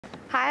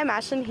Hi, I'm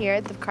Ashlyn here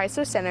at the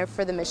Chrysler Center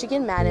for the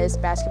Michigan Madness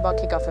basketball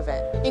kickoff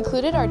event.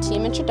 Included are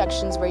team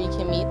introductions where you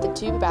can meet the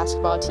two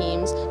basketball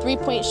teams,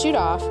 three-point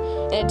shoot-off,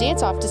 and a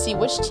dance-off to see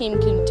which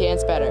team can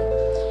dance better.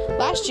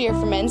 Last year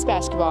for men's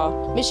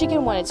basketball,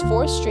 Michigan won its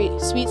fourth straight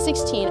Sweet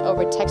 16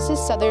 over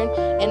Texas Southern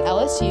and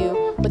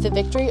LSU with a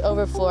victory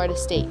over Florida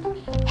State.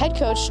 Head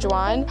coach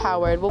Juwan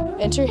Howard will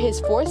enter his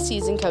fourth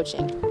season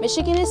coaching.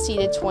 Michigan is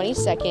seeded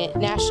 22nd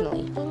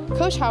nationally.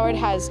 Coach Howard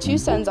has two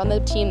sons on the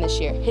team this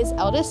year. His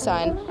eldest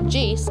son,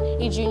 Jace,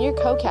 a junior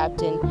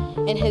co-captain,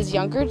 and his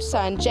younger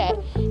son, Jet,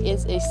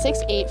 is a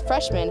 6'8"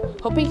 freshman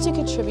hoping to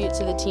contribute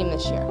to the team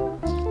this year.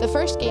 The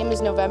first game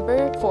is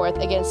November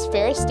 4th against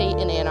Ferris State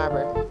in Ann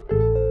Arbor.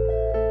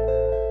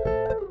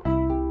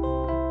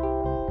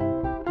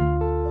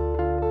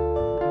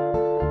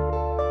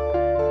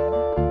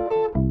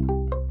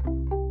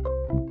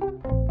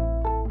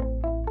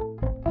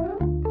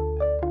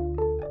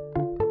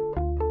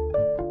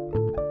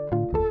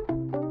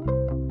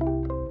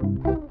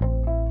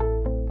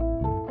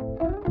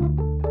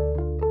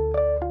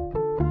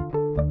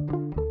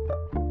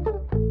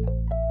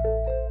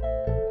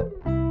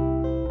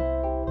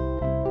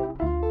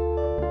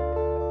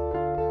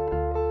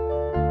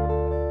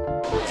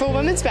 For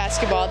women's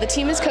basketball, the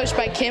team is coached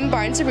by Kim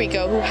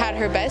Barnes-Arico, who had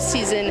her best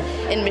season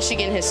in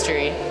Michigan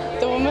history.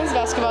 The women's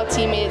basketball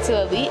team made it to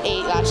the Elite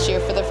Eight last year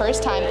for the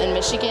first time in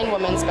Michigan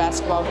women's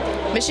basketball.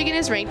 Michigan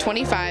is ranked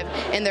 25,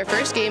 and their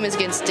first game is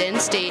against Penn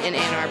State in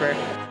Ann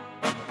Arbor.